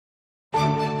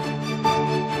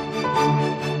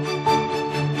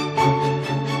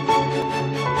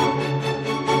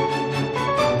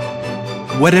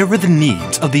Whatever the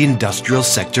needs of the industrial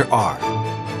sector are,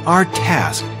 our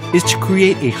task is to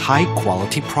create a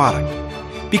high-quality product,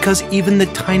 because even the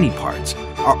tiny parts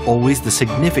are always the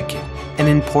significant and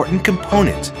important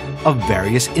components of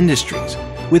various industries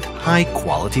with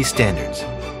high-quality standards.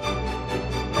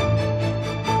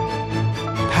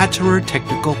 Patterer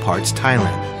Technical Parts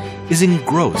Thailand is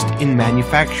engrossed in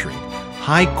manufacturing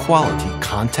high-quality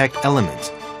contact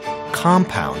elements,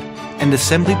 compound and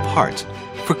assembly parts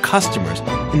for customers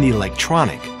in the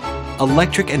electronic,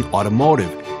 electric and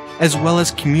automotive, as well as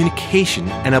communication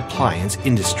and appliance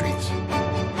industries.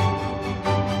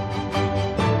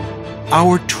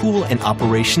 Our tool and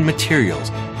operation materials,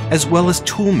 as well as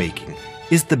tool making,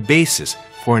 is the basis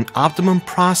for an optimum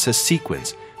process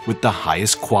sequence with the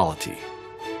highest quality.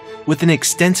 With an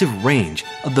extensive range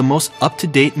of the most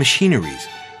up-to-date machineries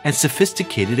and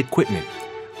sophisticated equipment,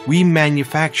 we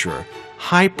manufacture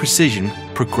high-precision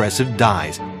progressive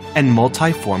dies and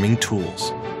multi-forming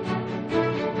tools.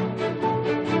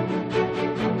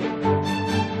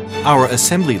 Our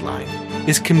assembly line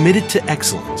is committed to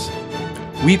excellence.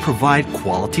 We provide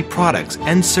quality products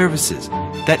and services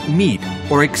that meet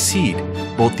or exceed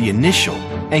both the initial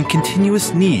and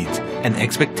continuous needs and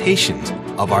expectations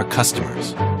of our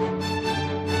customers.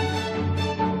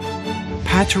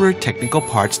 Patterer Technical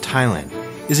Parts Thailand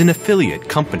is an affiliate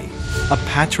company of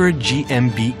Patterer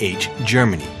GmbH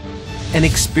Germany, an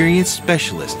experienced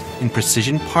specialist in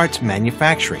precision parts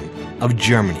manufacturing of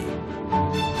Germany.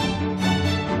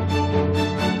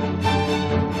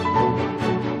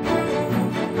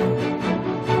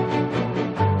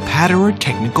 Patterer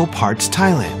Technical Parts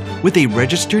Thailand, with a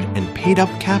registered and paid-up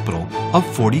capital of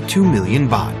 42 million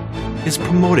baht, is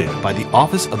promoted by the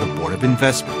Office of the Board of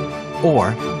Investment,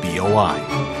 or BOI.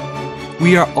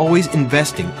 We are always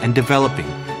investing and developing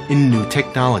in new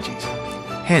technologies.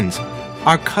 Hence,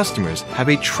 our customers have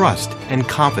a trust and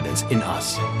confidence in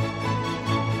us.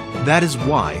 That is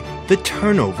why the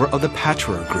turnover of the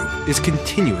Patterer Group is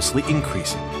continuously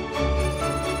increasing.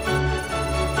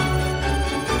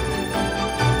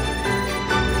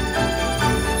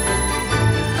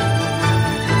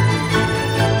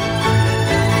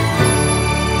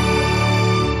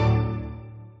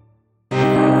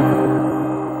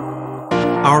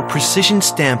 Our precision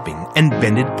stamping and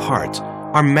bended parts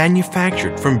are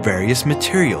manufactured from various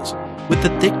materials with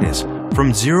a thickness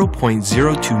from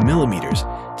 0.02 millimeters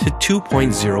to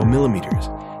 2.0 millimeters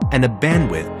and a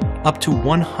bandwidth up to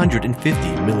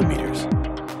 150 millimeters.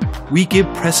 We give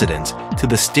precedence to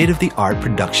the state-of-the-art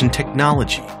production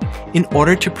technology in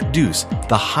order to produce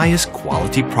the highest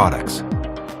quality products.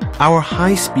 Our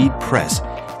high-speed press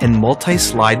and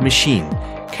multi-slide machine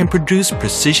can produce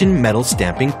precision metal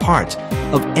stamping parts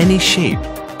of any shape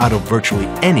out of virtually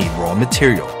any raw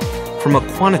material, from a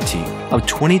quantity of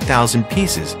 20,000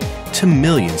 pieces to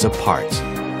millions of parts,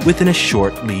 within a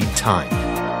short lead time.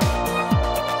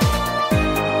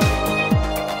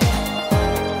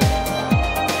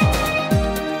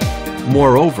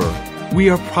 Moreover, we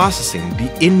are processing the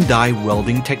in-die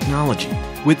welding technology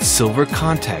with silver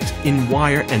contacts in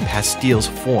wire and pastilles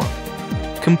form.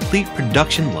 Complete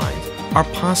production lines are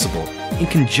possible in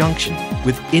conjunction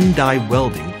with in-die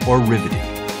welding or riveting.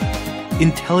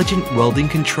 Intelligent welding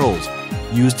controls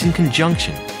used in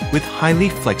conjunction with highly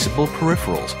flexible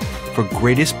peripherals for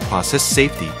greatest process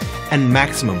safety and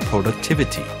maximum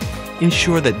productivity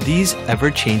ensure that these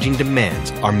ever-changing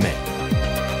demands are met.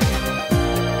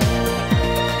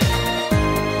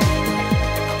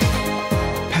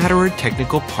 Patterer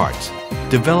Technical Parts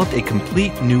developed a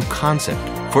complete new concept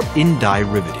for in-die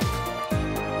riveting.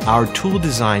 Our tool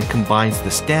design combines the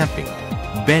stamping,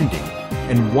 bending,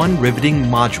 and one riveting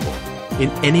module in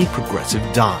any progressive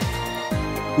die.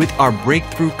 With our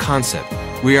breakthrough concept,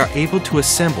 we are able to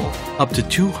assemble up to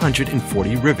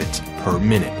 240 rivets per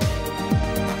minute.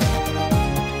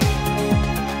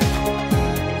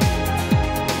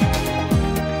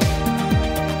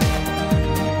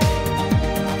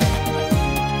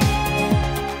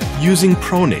 Using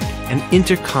pronate and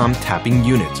intercom tapping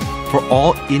units for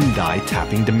all in-die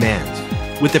tapping demands,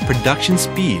 with a production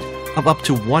speed of up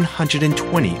to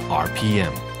 120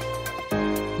 RPM.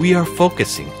 We are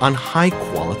focusing on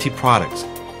high-quality products,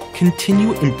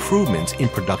 continued improvements in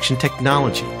production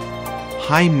technology,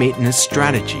 high-maintenance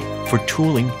strategy for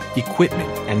tooling, equipment,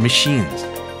 and machines,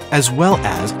 as well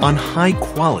as on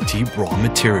high-quality raw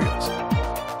materials.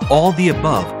 All the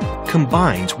above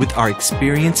combines with our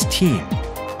experienced team.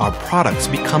 Our products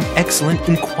become excellent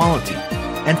in quality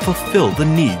and fulfill the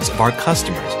needs of our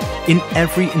customers in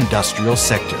every industrial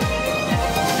sector.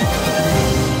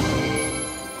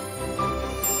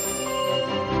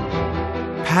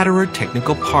 Patterer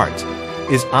Technical Parts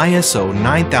is ISO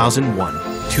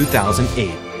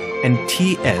 9001-2008 and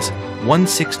TS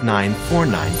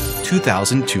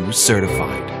 16949-2002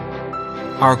 certified.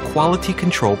 Our quality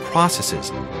control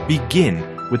processes begin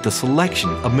with the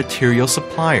selection of material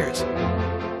suppliers,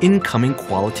 incoming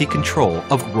quality control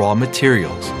of raw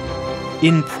materials,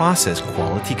 in-process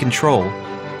quality control,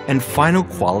 and final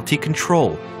quality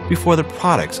control before the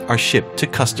products are shipped to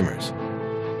customers.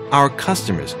 Our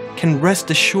customers can rest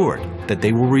assured that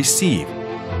they will receive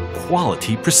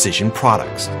quality precision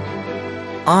products,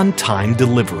 on-time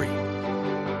delivery,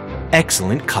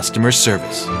 excellent customer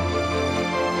service.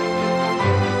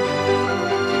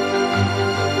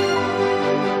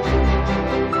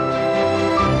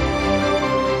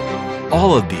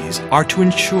 All of these are to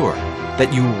ensure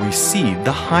that you will receive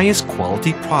the highest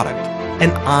quality product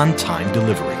and on-time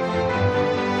delivery.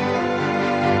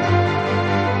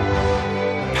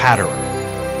 Patterer,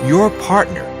 your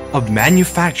partner of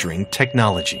manufacturing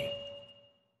technology.